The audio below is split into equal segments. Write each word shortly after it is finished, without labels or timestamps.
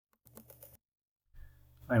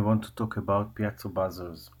I want to talk about piezo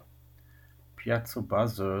buzzers. Piezo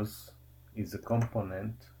buzzers is a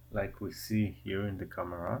component like we see here in the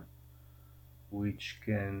camera, which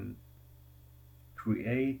can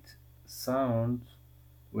create sound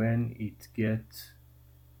when it gets,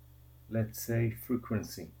 let's say,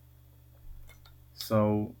 frequency.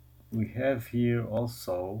 So we have here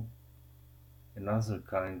also another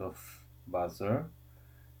kind of buzzer.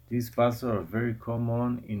 These buzzers are very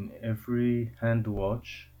common in every hand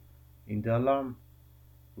watch in the alarm.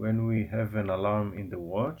 When we have an alarm in the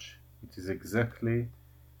watch, it is exactly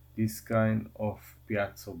this kind of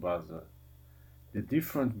piezo buzzer. The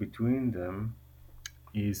difference between them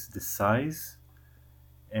is the size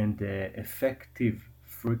and the effective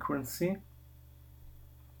frequency.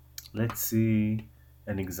 Let's see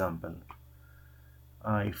an example.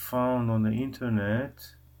 I found on the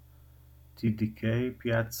internet TDK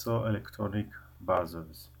Piezoelectric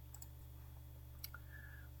buzzers.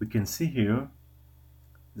 We can see here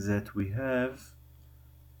that we have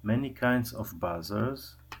many kinds of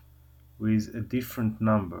buzzers with different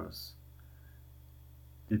numbers.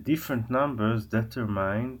 The different numbers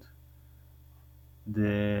determine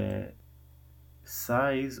the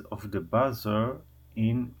size of the buzzer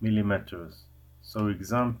in millimeters. So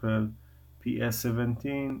example,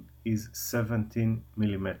 PS17 is 17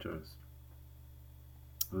 millimeters.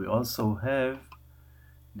 We also have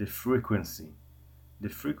the frequency. The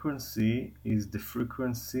frequency is the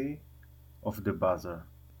frequency of the buzzer.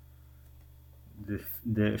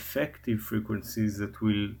 The effective frequencies that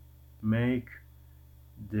will make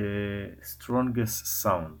the strongest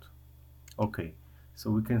sound. Okay, so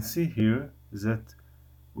we can see here that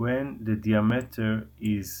when the diameter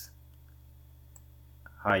is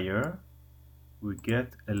higher, we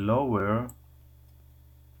get a lower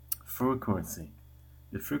frequency.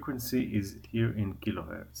 The frequency is here in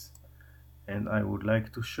kilohertz, and I would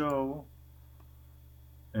like to show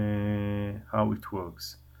how it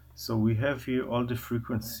works. So we have here all the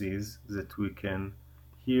frequencies that we can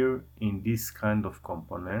hear in this kind of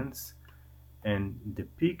components, and the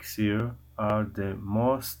peaks here are the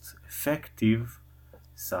most effective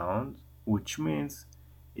sound, which means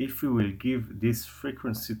if we will give this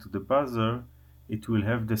frequency to the buzzer, it will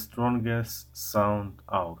have the strongest sound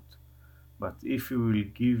out. But if we will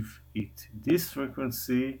give it this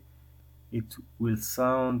frequency, it will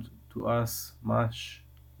sound to us much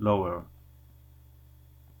lower.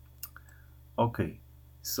 Okay,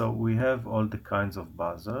 so we have all the kinds of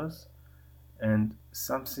buzzers, and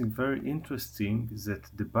something very interesting is that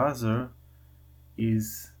the buzzer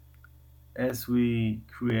is, as we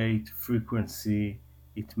create frequency,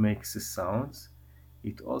 it makes the sounds.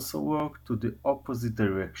 It also works to the opposite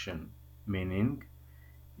direction, meaning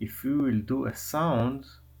if we will do a sound,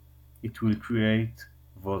 it will create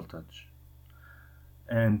voltage.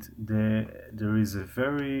 And there is a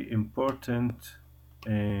very important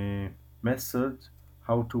method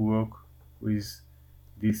how to work with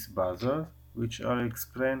this buzzer, which I'll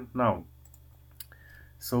explain now.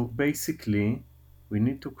 So basically, we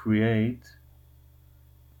need to create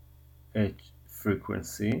a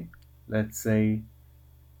frequency, let's say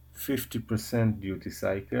 50% duty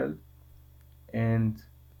cycle, and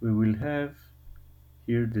we will have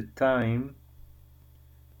here the time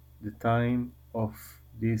of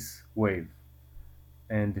this wave,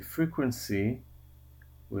 and the frequency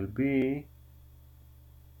will be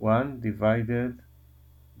 1 divided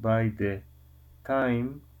by the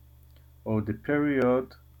time or the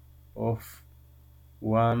period of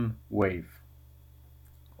one wave.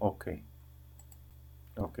 Okay.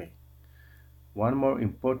 One more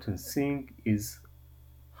important thing is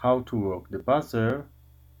how to work the buzzer.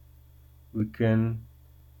 We can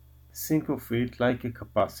think of it like a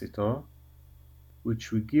capacitor,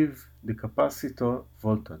 which we give the capacitor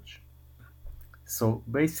voltage. So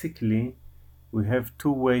basically, we have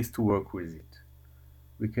two ways to work with it.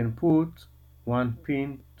 We can put one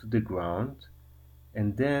pin to the ground,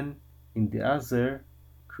 and then in the other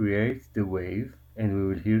create the wave, and we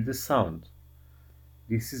will hear the sound.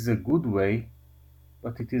 This is a good way,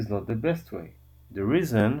 but it is not the best way. The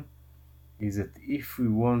reason is that if we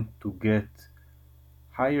want to get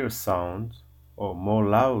higher sound or more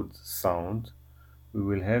loud sound, we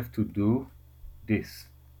will have to do this.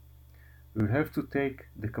 We will have to take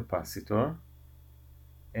the capacitor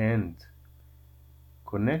and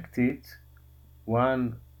connect it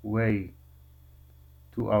one way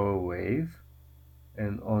to our wave,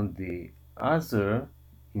 and on the other,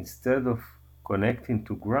 instead of connecting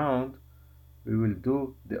to ground, we will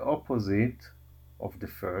do the opposite of the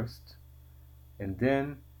first, and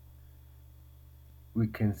then we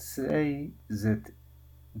can say that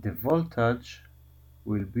the voltage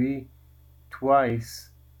will be twice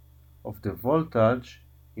of the voltage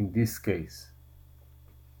in this case.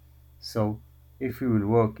 So if we will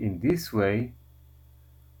work in this way,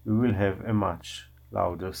 we will have a much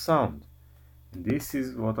louder sound. And this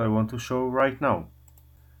is what I want to show right now.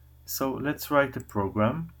 So let's write a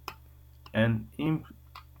program and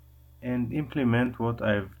implement what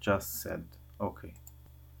I've just said. Okay.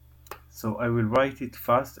 So I will write it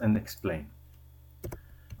fast and explain.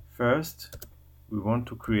 First, we want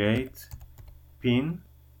to create pins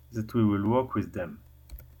that we will work with them.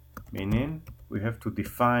 Meaning, we have to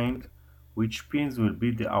define which pins will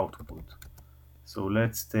be the output. So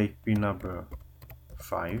let's take pin number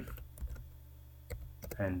 5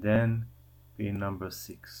 and then pin number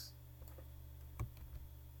 6.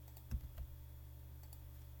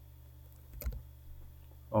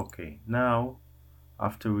 Okay, now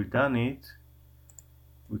after we done it,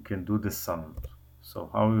 we can do the sound. So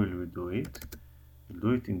how will we do it? We'll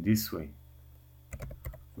do it in this way.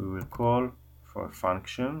 We will call for a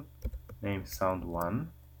function named sound1.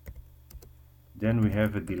 Then we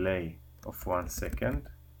have a delay of 1 second.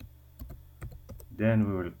 Then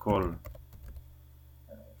we will call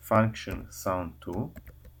function sound2,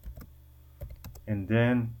 and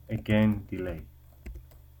then again delay.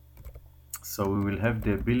 So we will have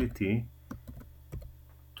the ability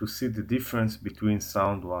to see the difference between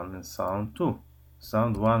sound 1 and sound 2.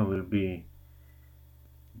 Sound 1 will be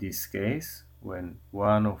this case when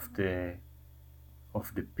one of the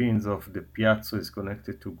pins of the piezo is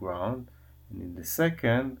connected to ground, and in the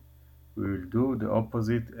second we will do the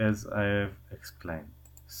opposite as I have explained.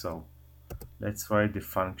 So let's write the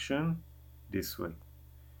function this way.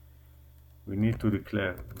 We need to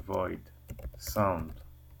declare void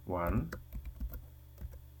sound1,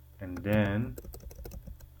 and then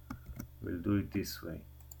we'll do it this way.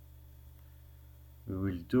 We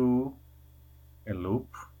will do a loop.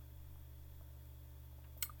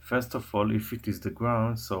 First of all, if it is the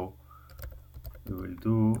ground, so we will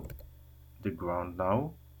do the ground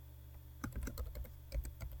now.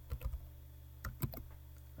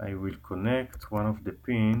 I will connect one of the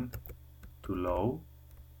pin to low.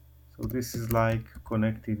 So this is like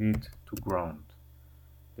connecting it to ground.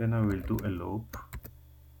 Then I will do a loop.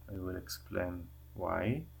 I will explain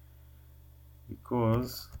why.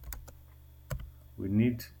 Because we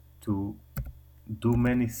need to do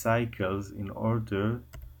many cycles in order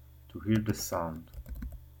to hear the sound.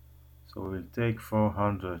 So we'll take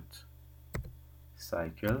 400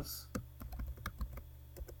 cycles,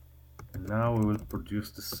 and now we will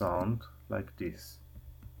produce the sound like this.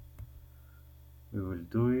 We will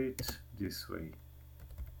do it this way.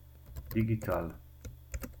 Digital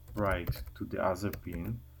write to the other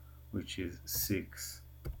pin, which is 6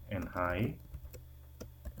 and high.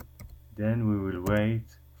 Then we will wait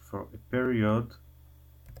for a period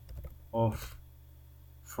of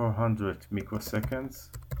 400 microseconds.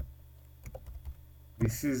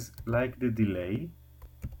 This is like the delay,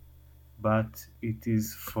 but it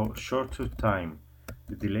is for shorter time.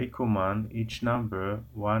 The delay command, each number,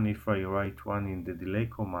 1 if I write 1 in the delay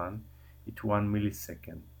command, it's 1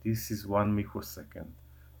 millisecond. This is 1 microsecond,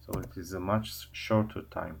 so it is a much shorter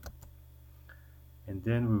time. And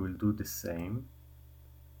then we will do the same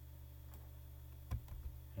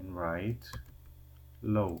and write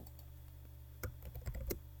low.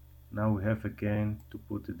 Now we have again to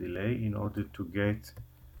put the delay in order to get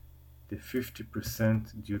the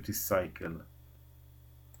 50% duty cycle.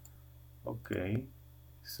 Okay,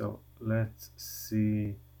 so let's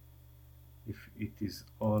see if it is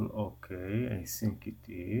all okay. I think it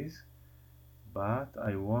is, but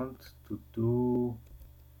I want to do,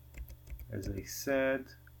 as I said,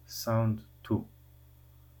 sound 2.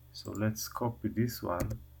 So let's copy this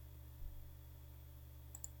one,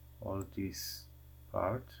 all this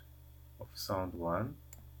part of sound 1,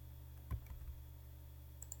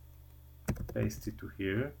 paste it to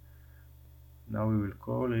here. Now we will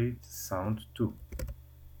call it sound 2.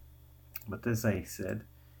 But as I said,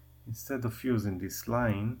 instead of using this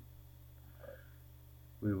line,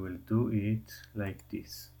 we will do it like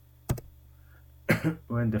this.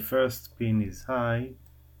 When the first pin is high,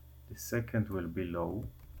 the second will be low.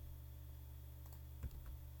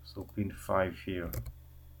 So pin 5 here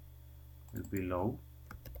will be low,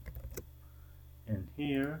 and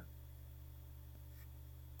here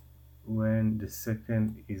when the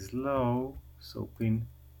second is low, so pin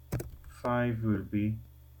 5 will be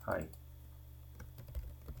high.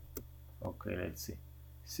 Okay, let's see.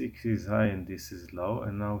 6 is high and this is low,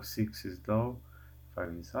 and now 6 is low,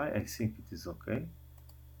 5 is high. I think it is okay.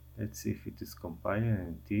 Let's see if it is compiling,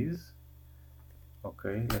 and it is.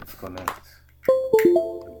 Okay, let's connect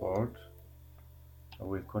the board. I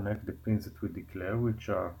will connect the pins that we declare, which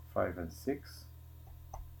are 5 and 6,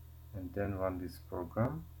 and then run this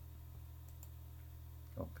program.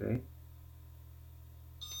 Okay.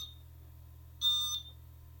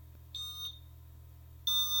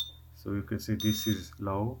 So you can see this is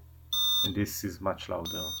low and this is much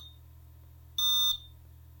louder.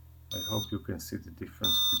 I hope you can see the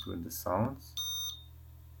difference between the sounds.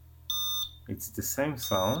 It's the same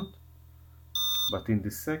sound, but in the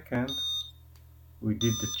second we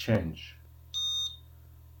did the change,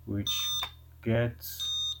 which gets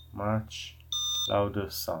much louder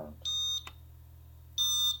sound.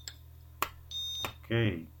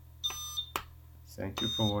 Okay, thank you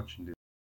for watching this.